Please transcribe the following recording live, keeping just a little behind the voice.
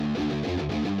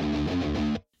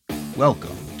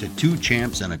Welcome to Two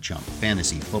Champs and a Chump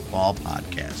Fantasy Football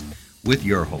Podcast with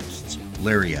your hosts,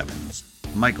 Larry Evans,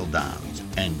 Michael Doms,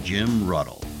 and Jim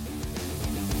Ruddle.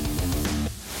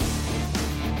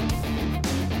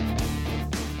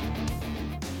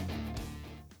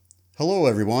 Hello,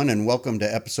 everyone, and welcome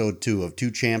to episode 2 of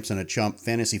Two Champs and a Chump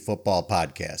Fantasy Football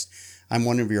Podcast. I'm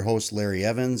one of your hosts, Larry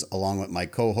Evans, along with my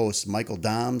co-hosts, Michael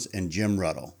Doms and Jim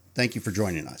Ruddle. Thank you for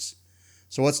joining us.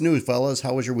 So what's new, fellas?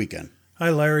 How was your weekend? Hi,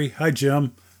 Larry. Hi,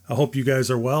 Jim. I hope you guys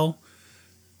are well.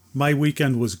 My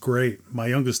weekend was great. My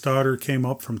youngest daughter came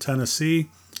up from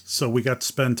Tennessee, so we got to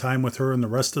spend time with her and the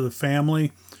rest of the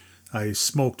family. I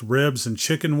smoked ribs and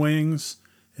chicken wings,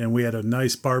 and we had a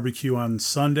nice barbecue on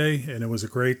Sunday, and it was a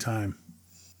great time.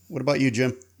 What about you,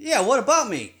 Jim? Yeah, what about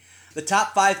me? The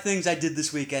top 5 things I did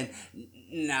this weekend.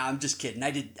 No, I'm just kidding.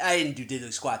 I didn't do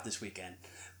diddly squat this weekend.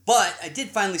 But I did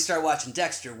finally start watching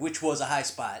Dexter, which was a high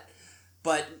spot.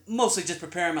 But mostly just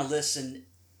preparing my lists and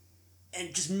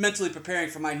just mentally preparing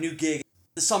for my new gig.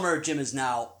 The summer of Jim is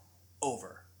now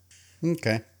over.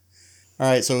 Okay. All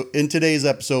right, so in today's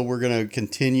episode, we're going to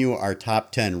continue our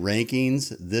top 10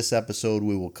 rankings. This episode,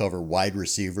 we will cover wide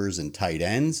receivers and tight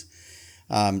ends.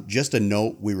 Just a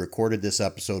note, we recorded this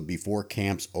episode before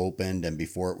camps opened and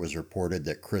before it was reported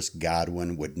that Chris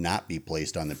Godwin would not be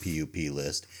placed on the PUP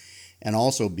list, and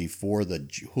also before the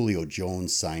Julio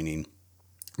Jones signing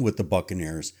with the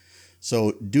Buccaneers.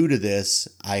 So due to this,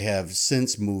 I have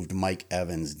since moved Mike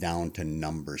Evans down to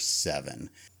number 7.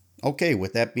 Okay,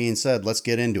 with that being said, let's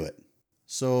get into it.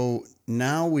 So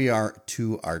now we are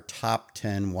to our top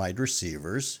 10 wide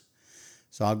receivers.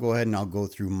 So I'll go ahead and I'll go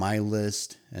through my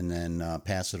list and then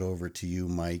pass it over to you,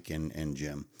 Mike and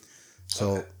Jim.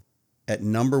 So At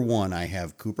number 1, I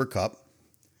have Cooper Kupp,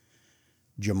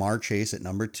 Ja'Marr Chase at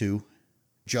number 2,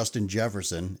 Justin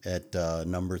Jefferson at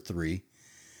number 3,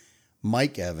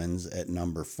 Mike Evans at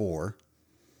number 4,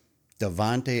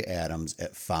 Davante Adams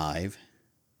at 5,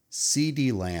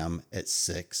 CeeDee Lamb at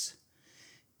 6,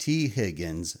 T.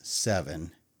 Higgins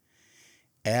 7,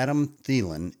 Adam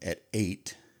Thielen at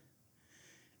 8,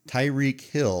 Tyreek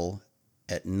Hill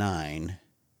at 9,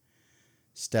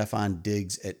 Stefon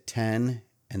Diggs at 10,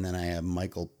 and then I have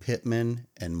Michael Pittman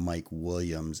and Mike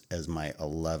Williams as my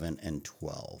 11 and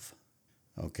 12.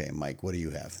 Okay, Mike, what do you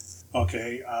have?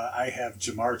 Okay, I have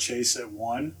Ja'Marr Chase at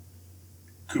 1,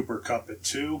 Cooper Kupp at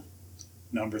 2,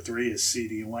 number 3 is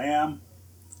CeeDee Lamb,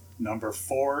 number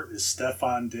 4 is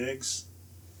Stefon Diggs,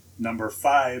 number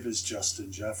 5 is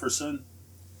Justin Jefferson,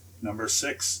 number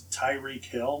 6, Tyreek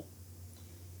Hill,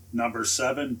 number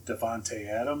 7, Davante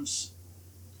Adams,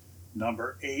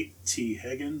 number 8, T.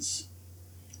 Higgins,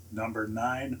 number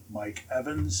 9, Mike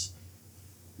Evans,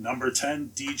 number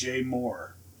 10, DJ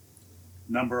Moore,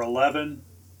 number 11,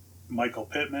 Michael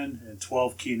Pittman, and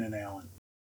 12, Keenan Allen.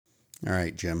 All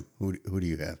right, Jim, who do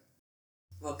you have?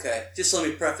 Okay, just let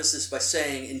me preface this by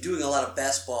saying, in doing a lot of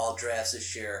basketball drafts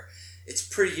this year, it's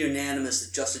pretty unanimous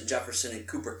that Justin Jefferson and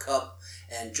Cooper Kupp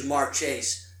and Ja'Marr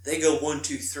Chase, they go 1,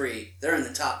 2, 3. They're in the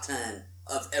top 10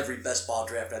 of every best ball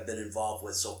draft I've been involved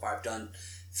with so far. I've done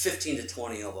 15 to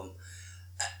 20 of them.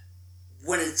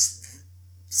 When it's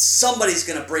somebody's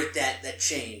going to break that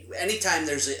chain. Anytime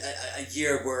there's a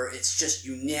year where it's just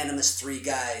unanimous 3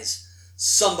 guys,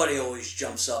 somebody always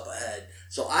jumps up ahead.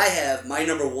 So I have, my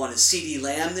number 1 is CeeDee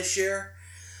Lamb this year.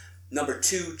 Number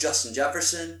 2, Justin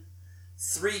Jefferson.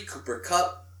 3, Cooper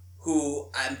Kupp, who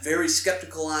I'm very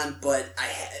skeptical on, but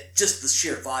just the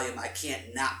sheer volume, I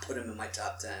can't not put him in my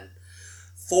top 10.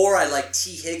 4, I like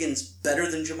T. Higgins better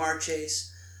than Ja'Marr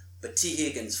Chase, but T.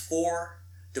 Higgins 4,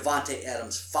 Davante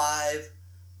Adams 5,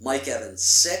 Mike Evans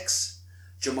 6,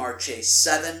 Ja'Marr Chase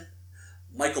 7,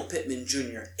 Michael Pittman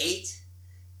Jr. 8,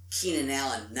 Keenan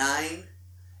Allen 9,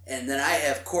 and then I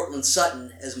have Courtland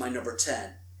Sutton as my number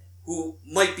 10, who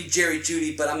might be Jerry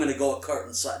Jeudy, but I'm going to go with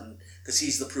Courtland Sutton because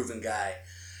he's the proven guy.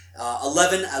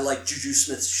 11, I like Juju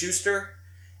Smith-Schuster,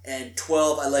 and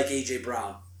 12, I like A.J.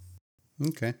 Brown.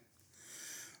 Okay.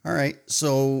 All right,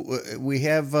 so we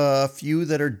have a few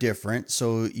that are different.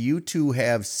 So you two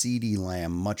have CeeDee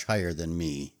Lamb much higher than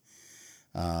me.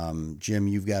 Jim,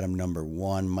 you've got him number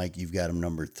 1. Mike, you've got him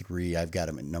number 3. I've got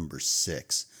him at number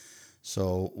 6.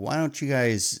 So why don't you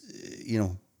guys,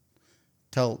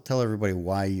 tell everybody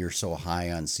why you're so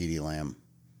high on CeeDee Lamb?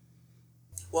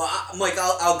 Well, Mike,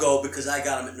 I'll go because I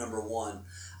got him at number 1.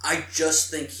 I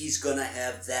just think he's going to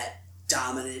have that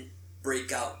dominant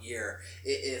breakout year.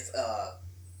 If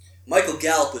Michael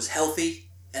Gallup was healthy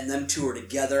and them two are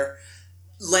together,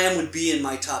 Lamb would be in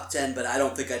my top 10, but I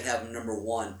don't think I'd have him number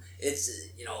 1.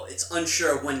 It's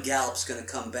unsure when Gallup's going to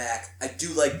come back. I do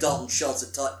like Dalton Schultz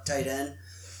at tight end.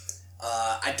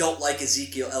 I don't like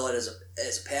Ezekiel Elliott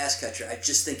as a pass catcher. I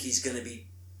just think he's going to be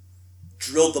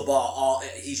drilled the ball all.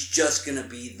 He's just going to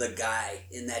be the guy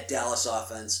in that Dallas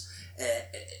offense, and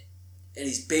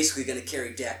he's basically going to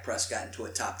carry Dak Prescott into a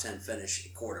top 10 finish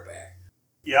at quarterback.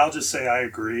 Yeah, I'll just say I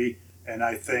agree, and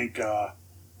I think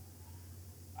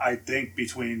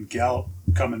between Gallup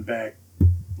coming back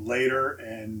later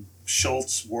and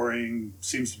Schultz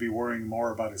seems to be worrying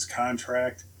more about his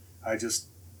contract. I just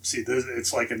see this.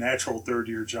 It's like a natural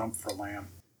third-year jump for Lamb.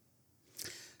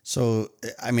 So,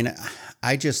 I mean,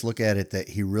 I just look at it that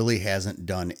he really hasn't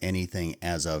done anything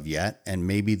as of yet, and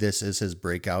maybe this is his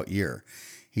breakout year.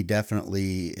 He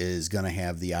definitely is going to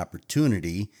have the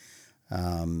opportunity,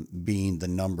 being the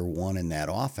number one in that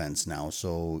offense now.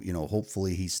 So,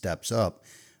 hopefully he steps up.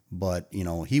 But,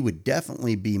 he would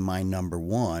definitely be my number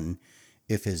one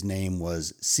if his name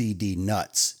was CD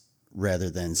Nuts rather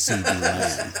than CD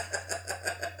Lamb.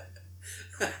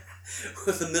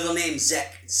 With the middle name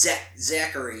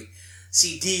Zachary,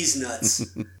 CD's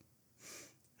nuts.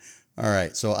 All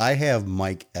right, so I have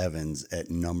Mike Evans at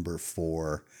number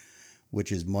 4,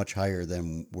 which is much higher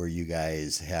than where you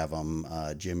guys have him.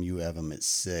 Jim, you have him at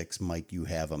 6. Mike, you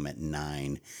have him at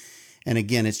 9. And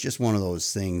again, it's just one of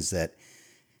those things that,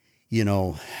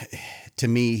 to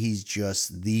me, he's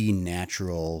just the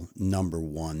natural number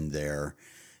 1 there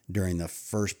during the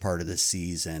first part of the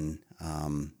season,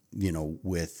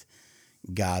 with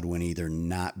Godwin either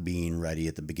not being ready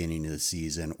at the beginning of the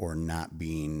season or not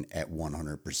being at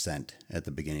 100% at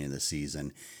the beginning of the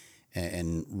season.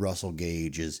 And Russell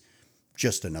Gage is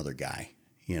just another guy,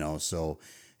 so,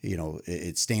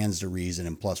 it stands to reason.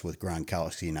 And plus with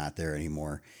Gronkowski not there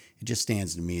anymore, it just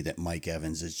stands to me that Mike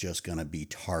Evans is just going to be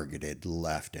targeted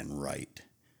left and right.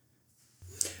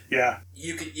 Yeah.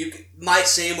 You could my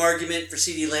same argument for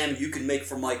CeeDee Lamb you could make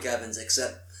for Mike Evans,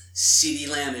 except CeeDee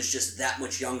Lamb is just that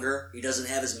much younger. He doesn't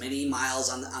have as many miles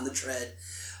on the tread.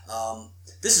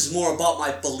 This is more about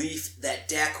my belief that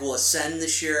Dak will ascend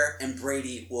this year and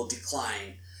Brady will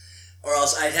decline. Or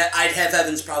else I'd have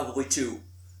Evans probably too.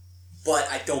 But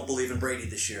I don't believe in Brady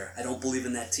this year. I don't believe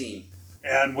in that team.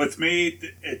 And with me,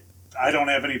 I don't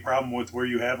have any problem with where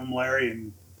you have him, Larry.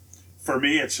 And for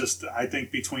me, it's just I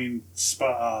think between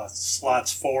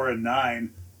slots 4 and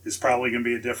 9 is probably going to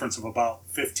be a difference of about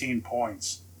 15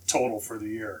 points total for the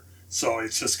year. So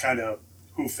it's just kind of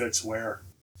who fits where.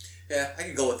 Yeah, I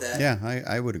could go with that. Yeah,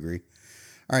 I would agree.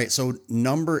 All right, so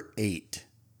number 8,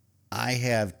 I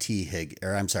have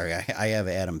I have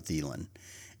Adam Thielen.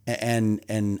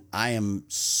 And I am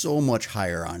so much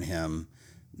higher on him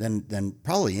than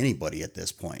probably anybody at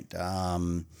this point.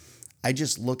 I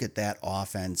just look at that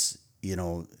offense,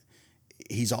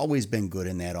 he's always been good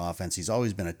in that offense. He's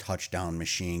always been a touchdown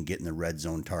machine, getting the red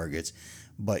zone targets.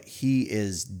 But he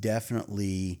is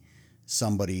definitely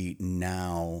somebody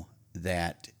now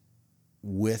that,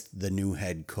 with the new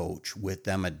head coach, with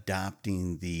them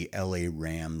adopting the LA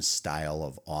Rams style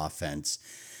of offense,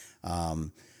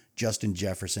 Justin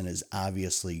Jefferson is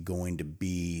obviously going to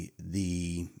be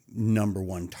the number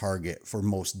 1 target for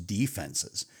most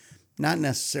defenses. Not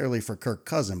necessarily for Kirk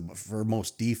Cousins, but for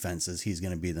most defenses, he's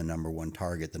going to be the number 1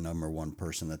 target, the number 1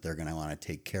 person that they're going to want to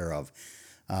take care of.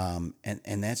 And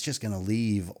that's just going to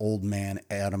leave old man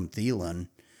Adam Thielen,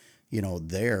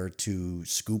 there to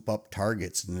scoop up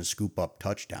targets and to scoop up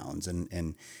touchdowns.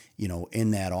 And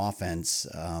in that offense,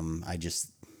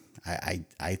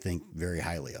 I think very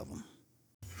highly of him.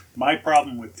 My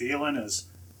problem with Thielen is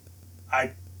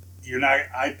I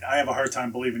have a hard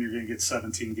time believing you're going to get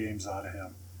 17 games out of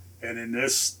him. And in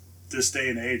this day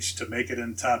and age, to make it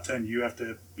in the top 10, you have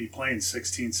to be playing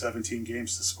 16, 17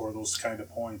 games to score those kind of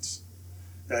points.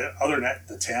 Other than that,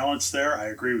 the talent's there. I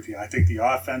agree with you. I think the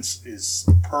offense is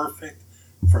perfect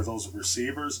for those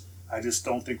receivers. I just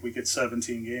don't think we get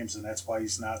 17 games, and that's why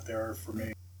he's not there for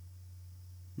me.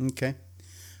 Okay.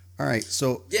 All right.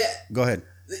 So yeah, go ahead.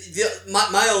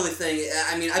 My only thing,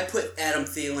 I put Adam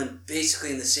Thielen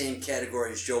basically in the same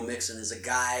category as Joe Mixon, as a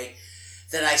guy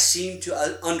that I seem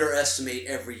to underestimate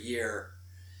every year.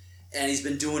 And he's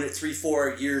been doing it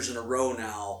 3-4 years in a row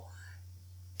now.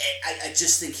 I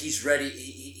just think he's ready.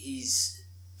 He's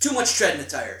too much tread in the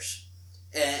tires.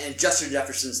 And Justin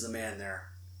Jefferson's the man there.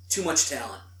 Too much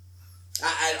talent.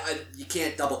 You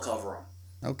can't double cover him.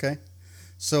 Okay.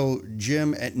 So,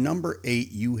 Jim, at number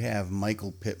 8, you have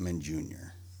Michael Pittman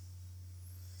Jr.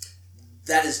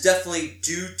 That is definitely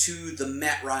due to the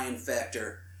Matt Ryan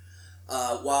factor.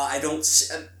 While I don't...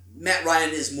 Matt Ryan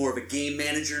is more of a game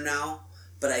manager now,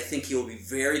 but I think he will be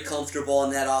very comfortable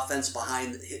in that offense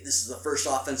behind... This is the first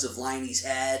offensive line he's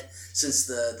had since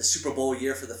the Super Bowl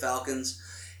year for the Falcons.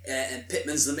 and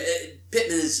Pittman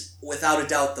is without a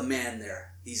doubt the man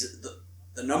there. He's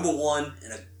the number one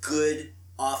in a good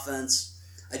offense.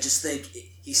 I just think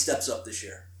he steps up this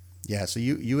year. Yeah, so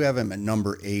you have him at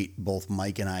number 8. Both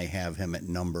Mike and I have him at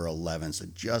number 11, so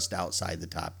just outside the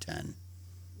top 10.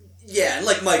 Yeah, and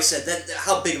like Mike said, that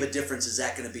how big of a difference is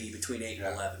that going to be between 8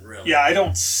 and 11, really? Yeah, I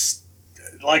don't,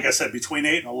 like I said, between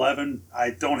 8 and 11,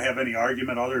 I don't have any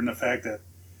argument other than the fact that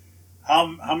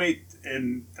how many,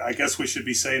 and I guess we should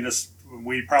be saying this,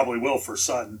 we probably will for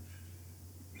Sutton,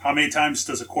 how many times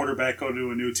does a quarterback go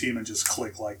to a new team and just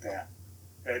click like that?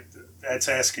 That's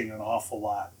asking an awful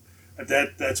lot.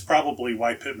 That's probably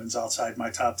why Pittman's outside my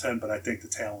top 10, but I think the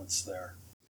talent's there.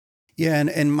 Yeah,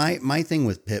 and my thing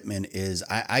with Pittman is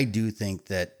I do think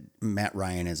that Matt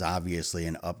Ryan is obviously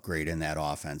an upgrade in that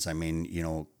offense. I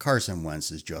mean, Carson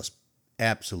Wentz is just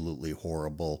absolutely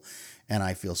horrible, and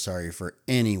I feel sorry for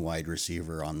any wide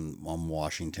receiver on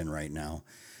Washington right now.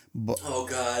 But, oh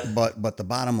God! But the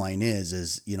bottom line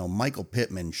is Michael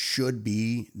Pittman should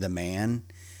be the man.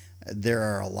 There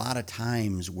are a lot of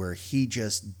times where he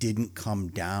just didn't come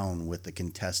down with the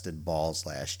contested balls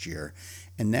last year.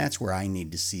 And that's where I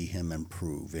need to see him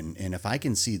improve. And if I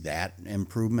can see that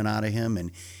improvement out of him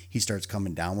and he starts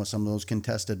coming down with some of those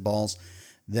contested balls,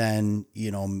 then,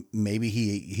 maybe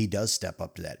he does step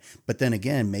up to that. But then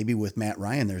again, maybe with Matt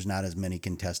Ryan, there's not as many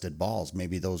contested balls.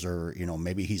 Maybe those are,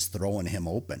 maybe he's throwing him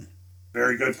open.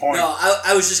 Very good point. No,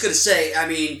 I was just going to say, I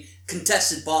mean,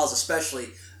 contested balls especially,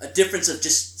 a difference of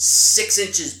just 6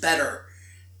 inches better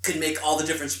could make all the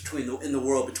difference in the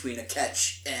world between a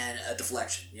catch and a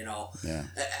deflection. Yeah.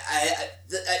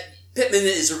 Pittman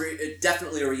is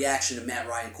definitely a reaction to Matt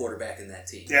Ryan quarterbacking that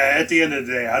team. Yeah, at the end of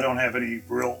the day, I don't have any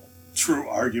real true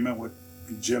argument with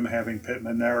Jim having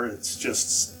Pittman there. It's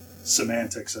just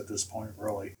semantics at this point,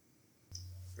 really.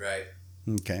 Right.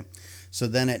 Okay. So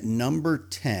then at number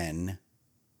 10,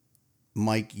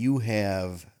 Mike, you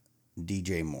have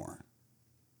DJ Moore.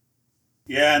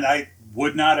 Yeah, and I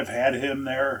would not have had him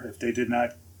there if they did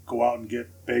not go out and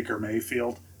get Baker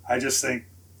Mayfield. I just think,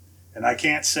 and I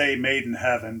can't say made in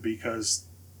heaven because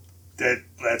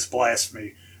that's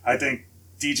blasphemy. I think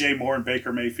DJ Moore and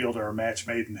Baker Mayfield are a match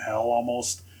made in hell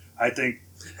almost. I think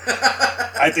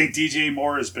DJ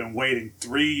Moore has been waiting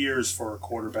 3 years for a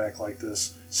quarterback like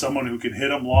this, someone who can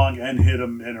hit him long and hit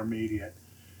him intermediate.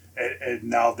 And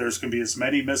now there's going to be as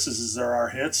many misses as there are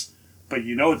hits, but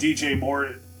DJ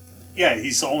Moore. Yeah,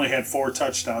 he's only had 4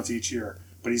 touchdowns each year,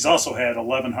 but he's also had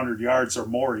 1,100 yards or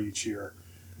more each year.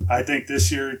 I think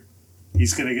this year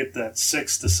he's going to get that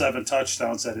 6 to 7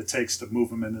 touchdowns that it takes to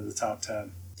move him into the top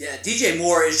 10. Yeah, DJ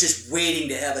Moore is just waiting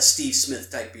to have a Steve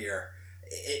Smith type year.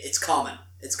 It's coming.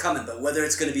 It's coming, but whether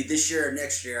it's going to be this year or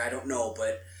next year, I don't know,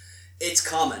 but it's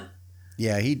coming.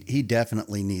 Yeah, he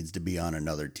definitely needs to be on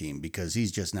another team because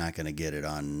he's just not going to get it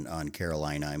on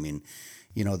Carolina. I mean,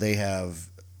 they have...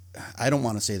 I don't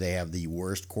want to say they have the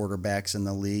worst quarterbacks in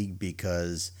the league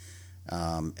because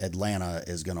Atlanta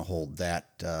is going to hold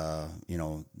that,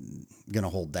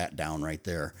 down right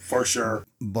there. For sure.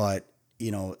 But,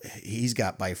 he's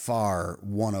got by far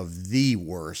one of the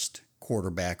worst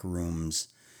quarterback rooms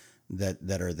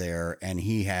that are there, and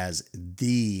he has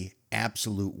the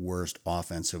absolute worst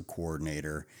offensive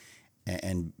coordinator.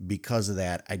 And because of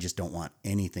that, I just don't want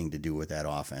anything to do with that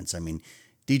offense. I mean,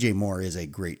 DJ Moore is a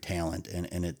great talent,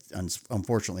 and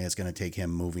unfortunately, it's going to take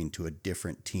him moving to a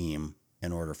different team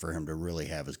in order for him to really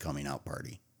have his coming out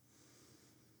party.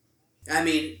 I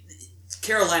mean,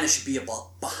 Carolina should be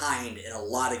behind in a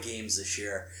lot of games this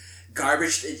year.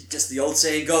 Garbage, just the old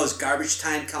saying goes, garbage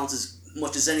time counts as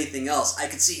much as anything else. I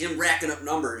could see him racking up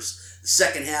numbers the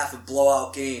second half of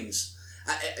blowout games.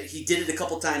 He did it a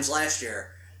couple times last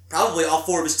year. Probably all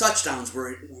 4 of his touchdowns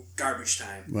were garbage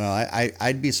time. Well,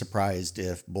 I'd be surprised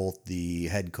if both the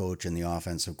head coach and the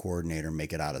offensive coordinator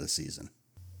make it out of the season.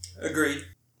 Agreed.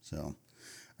 So,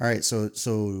 all right.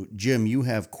 So Jim, you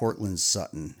have Courtland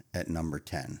Sutton at number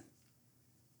 10.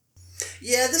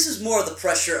 Yeah, this is more of the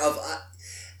pressure of...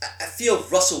 I feel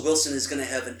Russell Wilson is going to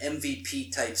have an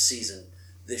MVP type season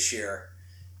this year.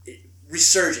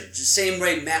 Resurgent. The same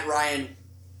way Matt Ryan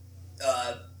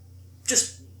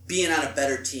just being on a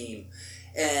better team.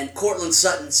 And Courtland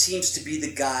Sutton seems to be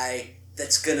the guy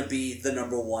that's going to be the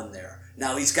number 1 there.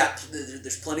 Now,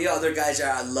 there's plenty of other guys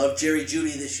there. I love Jerry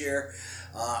Jeudy this year.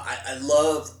 I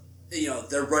love,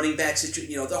 their running backs.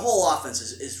 Their whole offense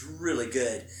is really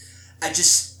good.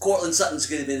 Courtland Sutton's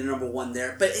going to be the number 1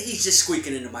 there, but he's just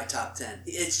squeaking into my top 10.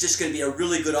 It's just going to be a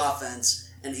really good offense,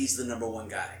 and he's the number 1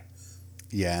 guy.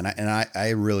 Yeah, and I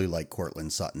really like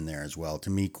Courtland Sutton there as well. To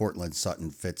me, Courtland Sutton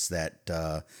fits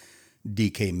that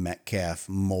DK Metcalf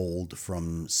mold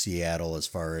from Seattle as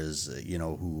far as,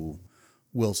 who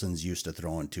Wilson's used to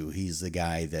throwing to. He's the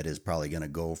guy that is probably going to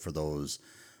go for those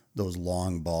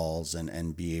long balls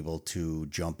and be able to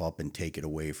jump up and take it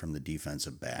away from the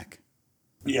defensive back.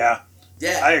 Yeah.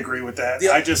 Yeah. I agree with that.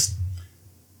 Yeah.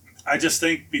 I just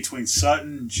think between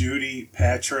Sutton, Judy,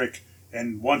 Patrick,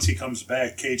 and once he comes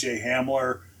back, KJ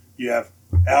Hamler, you have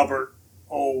Albert,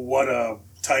 what a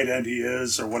tight end he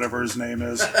is, or whatever his name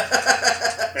is.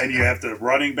 And you have the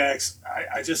running backs.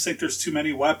 I just think there's too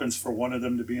many weapons for one of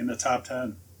them to be in the top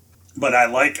 10. But I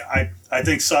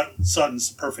think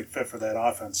Sutton's the perfect fit for that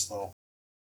offense, though.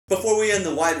 Before we end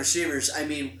the wide receivers, I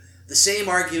mean, the same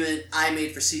argument I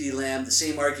made for CeeDee Lamb, the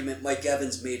same argument Mike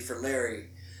Evans made for Larry.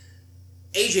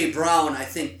 A.J. Brown, I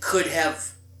think,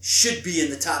 should be in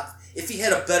the top. If he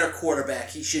had a better quarterback,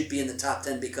 he should be in the top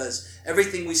 10 because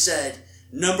everything we said,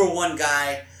 number one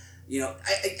guy,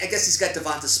 I guess he's got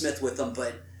Devonta Smith with him,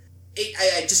 but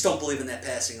I just don't believe in that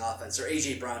passing offense. Or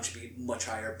A.J. Brown should be much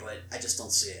higher, but I just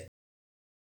don't see it.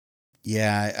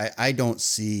 Yeah, I don't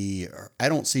see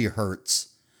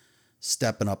Hurts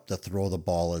stepping up to throw the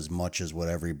ball as much as what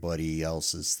everybody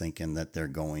else is thinking that they're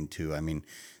going to. I mean,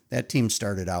 that team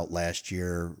started out last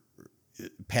year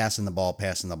passing the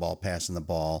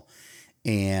ball,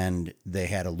 and they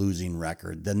had a losing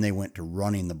record. Then they went to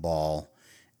running the ball,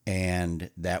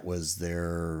 and that was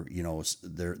their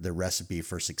recipe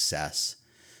for success.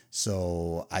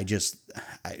 So I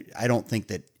don't think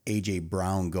that A.J.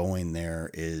 Brown going there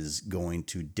is going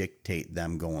to dictate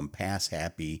them going pass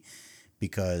happy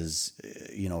because,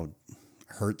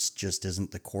 Hurts just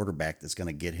isn't the quarterback that's going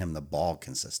to get him the ball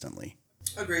consistently.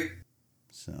 Agree.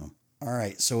 So, all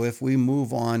right. So if we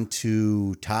move on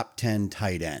to top 10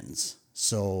 tight ends.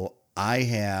 So I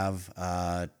have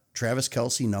Travis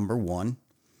Kelce, number 1,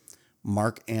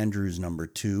 Mark Andrews, number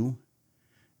 2,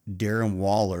 Darren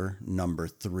Waller, number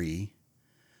 3,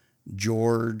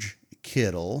 George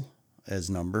Kittle as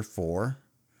number 4,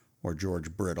 or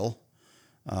George Brittle.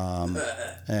 I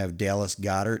have Dallas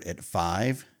Goedert at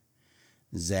 5,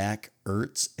 Zach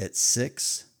Ertz at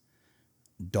 6,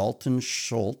 Dalton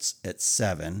Schultz at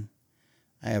 7.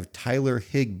 I have Tyler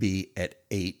Higbee at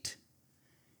 8,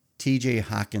 TJ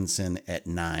Hawkinson at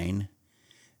 9,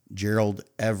 Gerald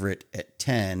Everett at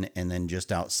 10, and then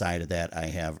just outside of that, I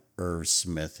have Irv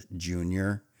Smith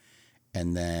Jr.,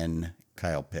 and then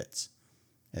Kyle Pitts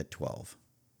at 12.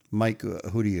 Mike,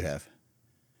 who do you have?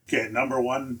 Okay, number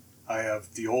 1, I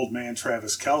have the old man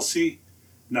Travis Kelce.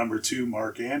 Number 2,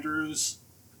 Mark Andrews.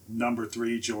 Number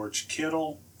 3, George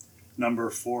Kittle. Number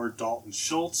 4, Dalton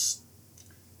Schultz.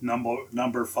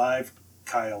 Number 5,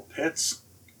 Kyle Pitts.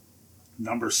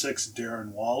 Number 6,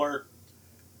 Darren Waller.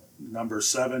 Number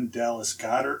 7, Dallas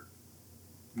Goedert.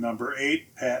 Number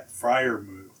 8, Pat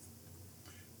Freiermuth.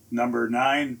 Number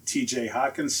 9, TJ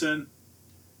Hawkinson.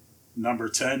 Number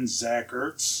 10, Zach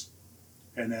Ertz.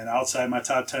 And then outside my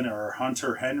top 10 are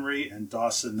Hunter Henry and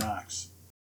Dawson Knox.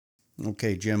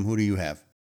 Okay, Jim, who do you have?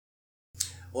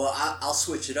 Well, I'll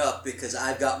switch it up because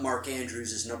I've got Mark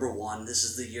Andrews as number 1. This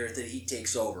is the year that he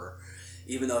takes over.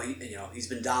 Even though he's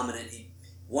been dominant, he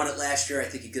won it last year. I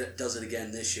think he does it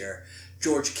again this year.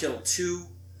 George Kittle 2,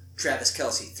 Travis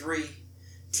Kelce 3,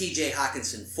 T.J.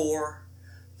 Hawkinson 4,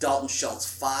 Dalton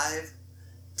Schultz 5,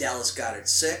 Dallas Goedert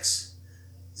 6,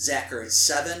 Zach Ertz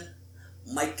 7,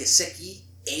 Mike Gesicki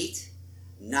 8,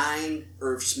 9,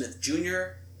 Irv Smith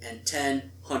Jr., and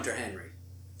 10, Hunter Henry,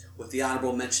 with the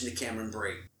honorable mention to Cameron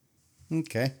Brate.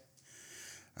 Okay.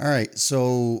 All right.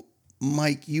 So,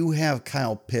 Mike, you have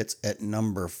Kyle Pitts at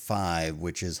number 5,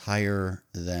 which is higher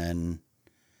than,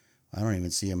 I don't even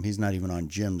see him. He's not even on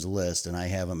Jim's list, and I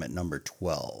have him at number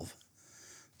 12.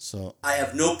 So I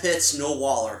have no Pitts, no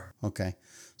Waller. Okay.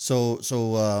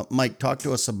 So Mike, talk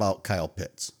to us about Kyle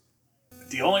Pitts.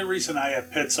 The only reason I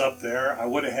have Pitts up there, I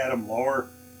would have had him lower.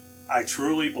 I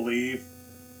truly believe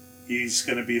he's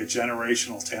going to be a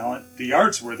generational talent. The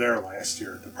yards were there last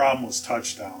year. The problem was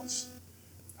touchdowns.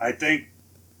 I think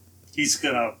he's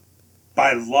going to,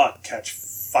 by luck, catch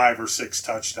 5 or 6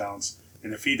 touchdowns.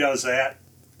 And if he does that,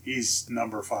 he's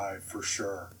number 5 for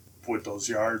sure with those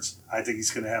yards. I think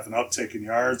he's going to have an uptick in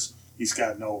yards. He's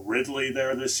got no Ridley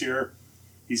there this year.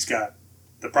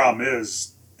 The problem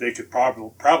is they could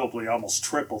probably almost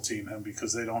triple team him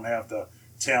because they don't have the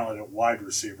talent at wide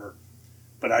receiver.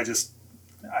 But I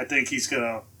think he's going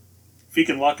to, if he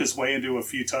can luck his way into a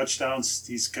few touchdowns,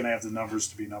 he's going to have the numbers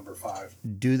to be number 5.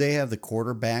 Do they have the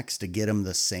quarterbacks to get him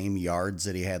the same yards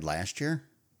that he had last year?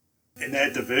 In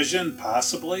that division,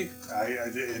 possibly.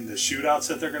 In the shootouts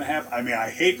that they're going to have. I mean, I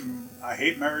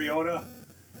hate Mariota,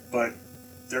 but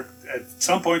they're at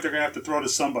some point they're going to have to throw to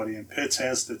somebody, and Pitts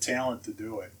has the talent to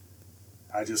do it.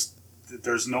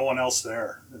 There's no one else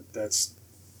there. That's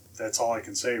all I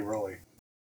can say, really.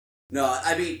 No,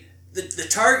 I mean the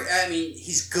target. I mean,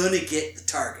 he's gonna get the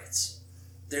targets.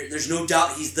 There's no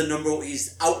doubt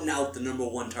he's out and out the number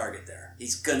one target there.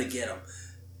 He's gonna get them.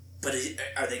 But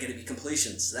are they going to be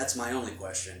completions? That's my only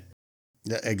question.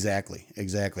 Exactly.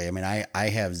 I mean, I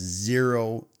have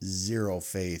zero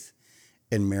faith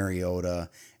in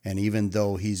Mariota, and even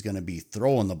though he's going to be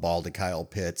throwing the ball to Kyle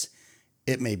Pitts,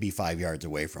 it may be 5 yards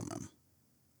away from him,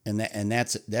 and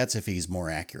that's if he's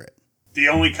more accurate. The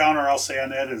only counter I'll say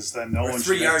on that is that no one should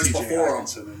 3 yards have before TJ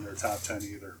Hockenson in their top 10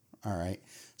 either. All right.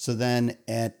 So then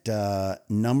at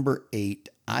number 8,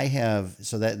 I have,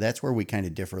 so that's where we kind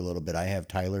of differ a little bit. I have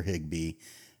Tyler Higbee.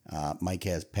 Mike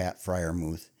has Pat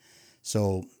Freiermuth.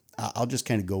 So I'll just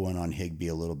kind of go in on Higbee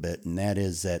a little bit. And that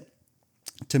is that,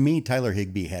 to me, Tyler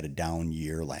Higbee had a down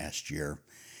year last year.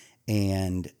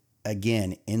 And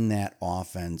again, in that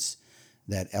offense,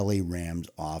 that LA Rams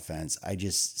offense, I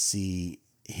just see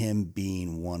him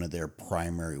being one of their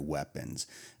primary weapons,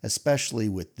 especially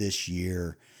with this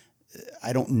year.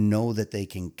 I don't know that they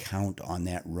can count on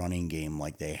that running game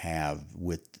like they have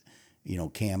with,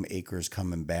 Cam Akers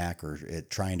coming back or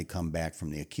trying to come back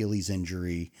from the Achilles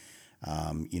injury.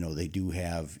 They do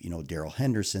have, Darrell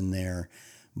Henderson there,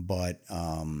 but,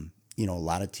 a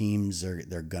lot of teams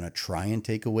they're going to try and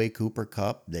take away Cooper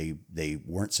Kupp. They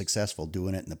weren't successful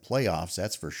doing it in the playoffs,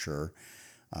 that's for sure.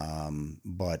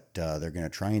 But they're going to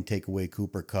try and take away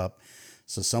Cooper Kupp.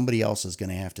 So somebody else is going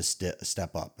to have to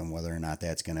step up, and whether or not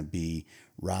that's going to be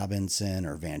Robinson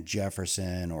or Van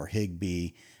Jefferson or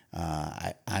Higbee,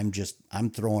 I'm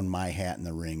throwing my hat in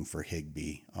the ring for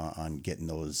Higbee on getting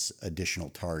those additional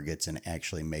targets and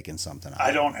actually making something out of it.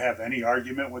 I don't have any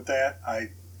argument with that.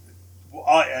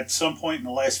 At some point in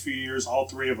the last few years, all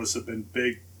three of us have been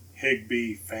big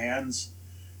Higbee fans,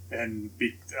 and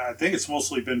I think it's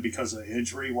mostly been because of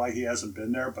injury why he hasn't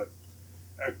been there, but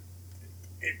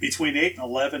between 8 and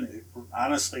 11,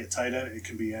 honestly, at tight end, it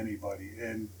can be anybody.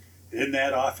 And in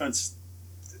that offense,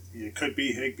 it could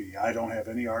be Higbee. I don't have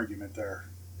any argument there.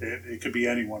 It could be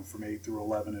anyone from 8 through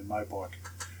 11 in my book.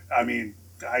 I mean,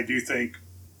 I do think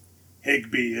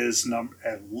Higbee is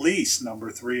at least number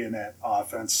 3 in that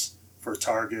offense for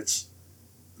targets.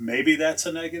 Maybe that's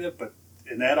a negative, but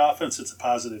in that offense, it's a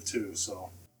positive too.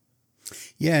 So,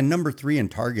 yeah, and number 3 in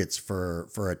targets for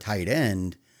a tight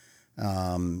end,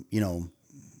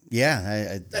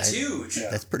 yeah, that's huge.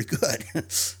 That's pretty good. And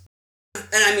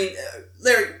I mean,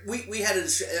 Larry, we had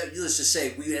let's just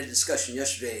say we had a discussion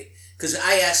yesterday because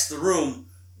I asked the room,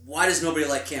 why does nobody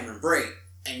like Cameron Brate?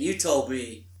 And you told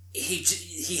me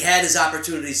he had his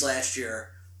opportunities last year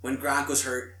when Gronk was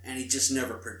hurt and he just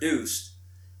never produced.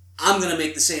 I'm going to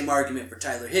make the same argument for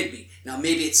Tyler Higbee. Now,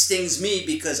 maybe it stings me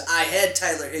because I had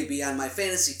Tyler Higbee on my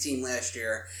fantasy team last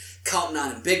year, counting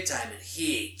on him big time, and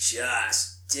he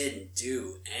just didn't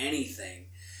do anything.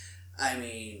 I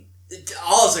mean,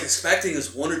 all I was expecting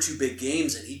is 1 or 2 big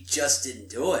games, and he just didn't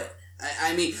do it.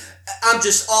 I mean,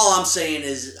 all I'm saying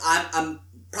is I'm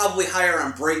probably higher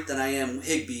on Brate than I am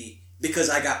Higbee because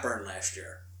I got burned last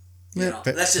year.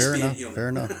 That's just being human. Fair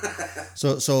enough.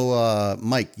 So,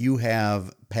 Mike, you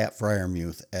have Pat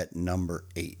Freiermuth at number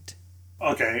 8.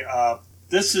 Okay,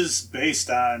 this is based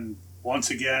on, once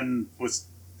again, with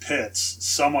Pitts,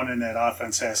 someone in that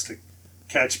offense has to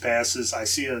catch passes. I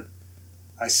see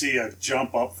a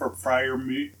jump up for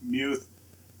Freiermuth.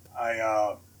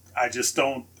 I just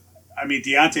don't. I mean,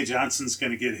 Deontay Johnson's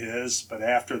going to get his, but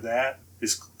after that,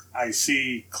 I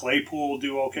see Claypool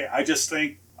do okay. I just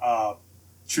think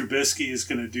Trubisky is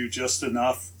going to do just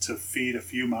enough to feed a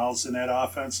few mouths in that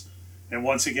offense. And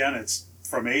once again, it's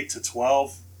from 8 to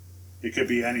 12. It could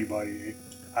be anybody.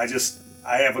 I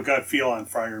have a gut feel on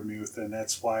Freiermuth, and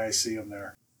that's why I see him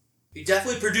there. He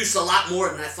definitely produced a lot more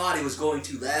than I thought he was going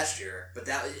to last year. But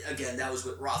that was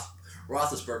with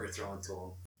Roethlisberger throwing to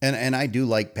him. And I do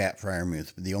like Pat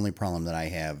Freiermuth. The only problem that I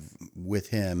have with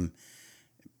him,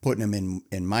 putting him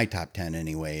in my top 10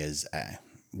 anyway, is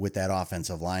with that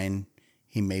offensive line,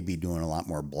 he may be doing a lot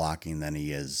more blocking than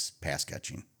he is pass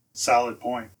catching. Solid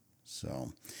point.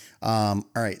 So, all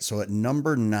right. So at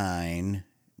number 9,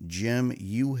 Jim,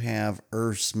 you have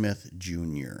Irv Smith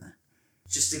Jr.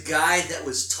 Just a guy that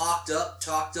was talked up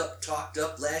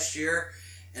last year,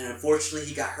 and unfortunately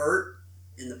he got hurt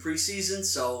in the preseason,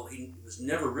 so he was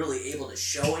never really able to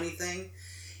show anything.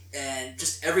 And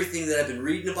just everything that I've been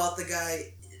reading about the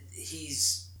guy,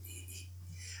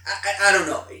 I don't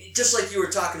know. Just like you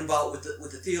were talking about with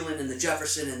the Thielen and the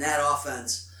Jefferson and that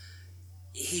offense,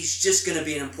 he's just going to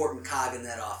be an important cog in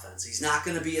that offense. He's not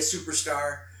going to be a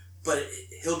superstar, but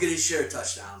he'll get his share of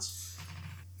touchdowns.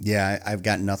 Yeah, I've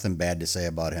got nothing bad to say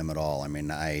about him at all. I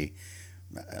mean, I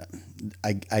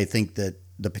think that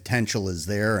the potential is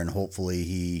there, and hopefully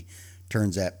he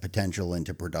turns that potential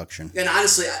into production. And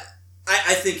honestly,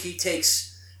 I think he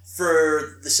takes,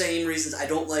 for the same reasons I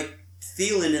don't like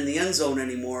Thielen in the end zone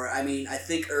anymore. I mean, I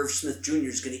think Irv Smith Jr.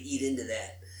 is going to eat into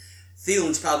that.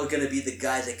 Thielen's probably going to be the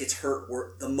guy that gets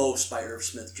hurt the most by Irv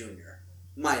Smith Jr.,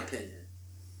 my opinion.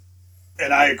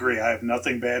 And I agree. I have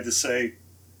nothing bad to say.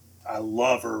 I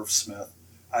love Irv Smith.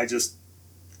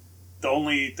 The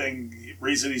only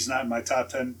reason he's not in my top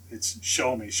 10, it's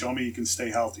show me. Show me he can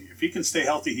stay healthy. If he can stay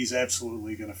healthy, he's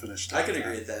absolutely going to finish top 10. I can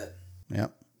agree with that.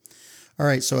 Yep. All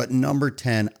right, so at number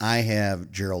 10, I have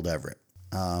Gerald Everett.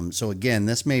 So again,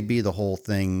 this may be the whole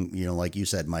thing, like you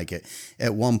said, Mike,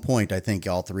 at one point, I think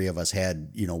all three of us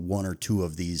had, one or two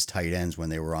of these tight ends when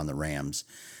they were on the Rams.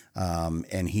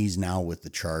 And he's now with the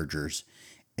Chargers.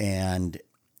 And,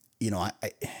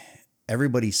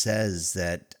 everybody says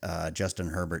that Justin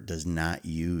Herbert does not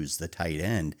use the tight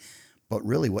end, but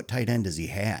really what tight end does he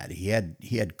had? He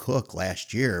had Cook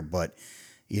last year, but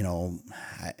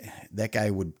that guy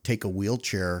would take a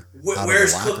wheelchair out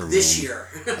Where's of the locker Cook room. this year?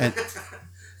 And,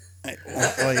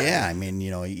 well, yeah. I mean,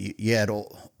 you had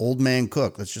old man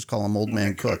Cook. Let's just call him old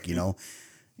man Cook.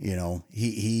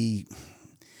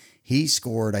 He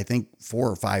scored, I think,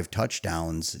 4 or 5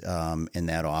 touchdowns in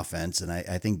that offense, and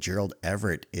I think Gerald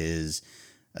Everett is,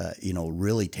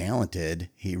 really talented.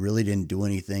 He really didn't do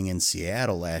anything in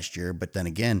Seattle last year, but then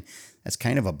again, that's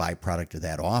kind of a byproduct of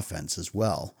that offense as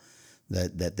well.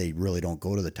 That they really don't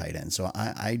go to the tight end. So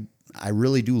I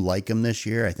really do like him this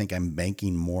year. I think I'm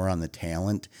banking more on the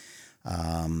talent.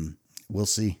 We'll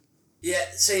see. Yeah,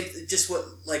 same. Just what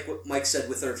Mike said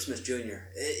with Irv Smith Jr.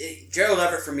 Gerald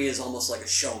Everett for me is almost like a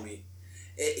show me.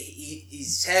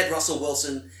 He's had Russell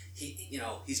Wilson.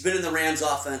 He's been in the Rams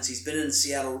offense. He's been in the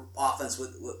Seattle offense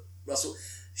with Russell.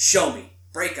 Show me,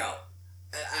 breakout.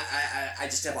 I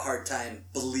just have a hard time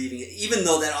believing it, even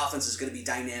though that offense is going to be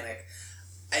dynamic.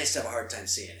 I just have a hard time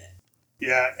seeing it.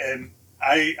 Yeah, and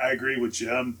I agree with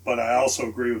Jim, but I also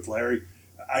agree with Larry.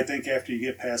 I think after you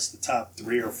get past the top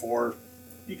 3 or 4,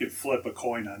 you could flip a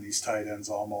coin on these tight ends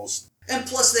almost. And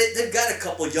plus, they've got a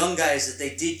couple young guys that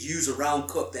they did use around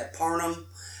Cook. That Parham,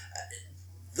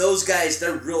 those guys,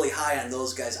 they're really high on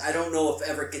those guys. I don't know if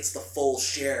Everett gets the full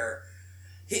share.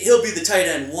 He'll be the tight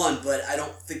end 1, but I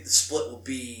don't think the split will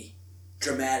be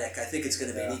dramatic. I think it's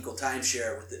going to be an equal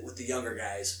timeshare with the younger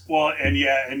guys. Well, and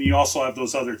you also have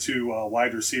those other 2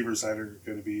 wide receivers that are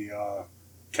going to be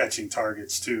catching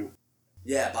targets too.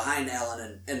 Yeah, behind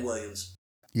Allen and Williams.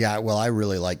 Yeah, well, I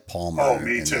really like Palmer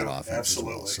in that offense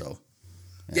Absolutely. as well. So.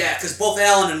 Yeah, because both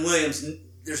Allen and Williams,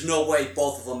 there's no way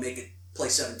both of them make it play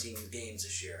 17 games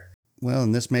this year. Well,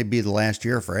 and this may be the last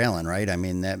year for Allen, right? I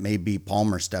mean, that may be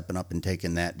Palmer stepping up and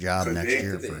taking that job next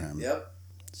year for him. Yep.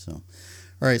 So,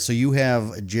 all right, so you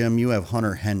have, Jim,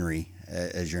 Hunter Henry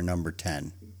as your number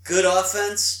 10. Good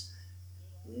offense.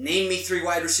 Name me 3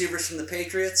 wide receivers from the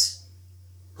Patriots.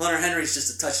 Hunter Henry's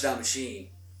just a touchdown machine.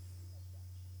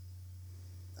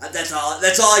 That's all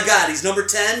I got. He's number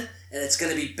 10, and it's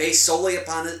going to be based solely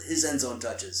upon his end zone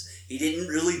touches. He didn't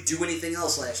really do anything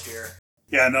else last year.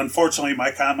 Yeah, and unfortunately,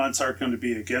 my comments aren't going to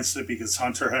be against it because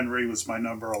Hunter Henry was my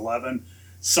number 11.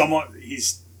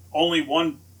 He's only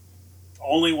one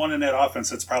in that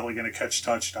offense that's probably going to catch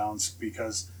touchdowns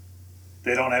because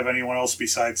they don't have anyone else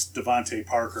besides Devontae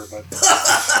Parker. But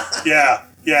I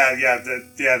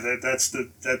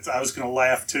was going to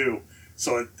laugh too.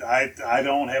 So I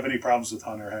don't have any problems with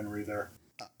Hunter Henry there.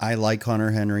 I like Hunter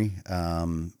Henry.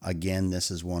 Again,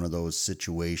 this is one of those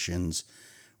situations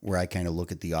where I kind of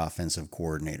look at the offensive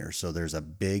coordinator. So there's a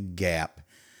big gap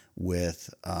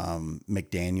with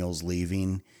McDaniels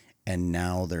leaving, and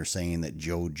now they're saying that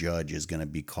Joe Judge is going to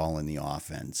be calling the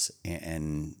offense.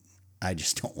 And I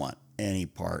just don't want any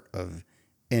part of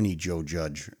any Joe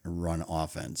Judge run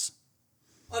offense.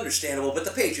 Understandable, but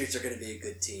the Patriots are going to be a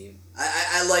good team.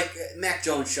 I like Mac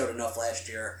Jones showed enough last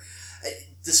year.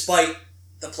 Despite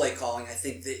the play calling, I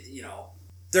think that,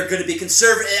 they're going to be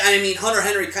conservative. I mean, Hunter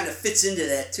Henry kind of fits into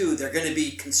that too. They're going to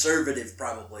be conservative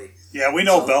probably. Yeah, we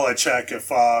know Belichick.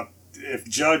 If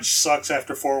Judge sucks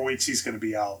after 4 weeks, he's going to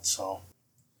be out. So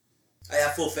I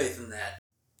have full faith in that.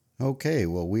 Okay,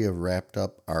 well, we have wrapped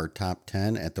up our top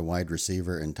 10 at the wide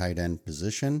receiver and tight end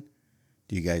position.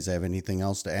 Do you guys have anything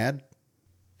else to add?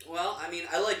 Well, I mean,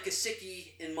 I like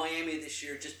Gesicki in Miami this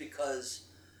year just because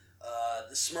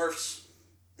the Smurfs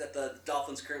that the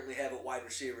Dolphins currently have at wide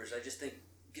receivers. I just think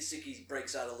Gesicki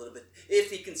breaks out a little bit.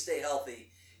 If he can stay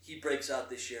healthy, he breaks out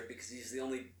this year because he's the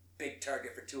only big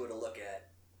target for Tua to look at.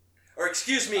 Or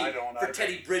excuse me, for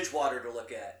Teddy Bridgewater to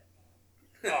look at.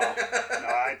 No,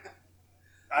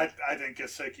 I think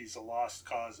Gesicki's a lost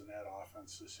cause in that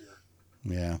offense this year.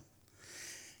 Yeah.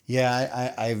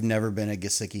 Yeah, I've never been a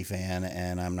Gesicki fan,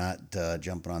 and I'm not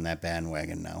jumping on that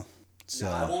bandwagon now. So,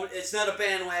 no, I won't. It's not a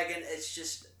bandwagon. It's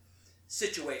just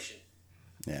situation.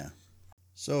 Yeah.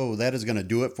 So that is going to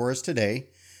do it for us today.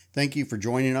 Thank you for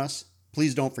joining us.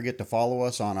 Please don't forget to follow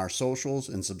us on our socials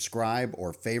and subscribe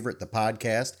or favorite the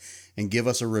podcast and give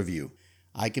us a review.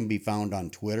 I can be found on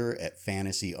Twitter at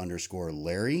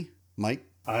fantasy_Larry. Mike?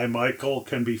 I, Michael,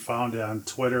 can be found on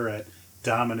Twitter at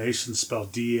Domination,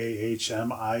 spelled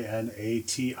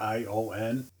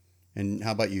DAHMINATION. And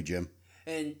how about you, Jim?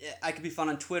 And I can be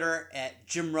found on Twitter at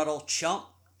Jim Ruddle Chump.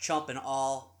 Chump in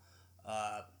all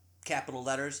capital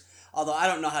letters. Although I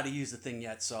don't know how to use the thing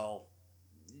yet, so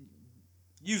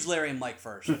use Larry and Mike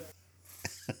first.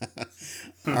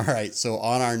 All right, so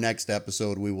on our next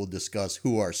episode, we will discuss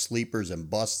who our sleepers and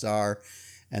busts are.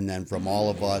 And then from all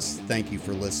of us, thank you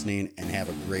for listening and have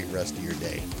a great rest of your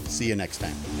day. See you next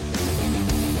time.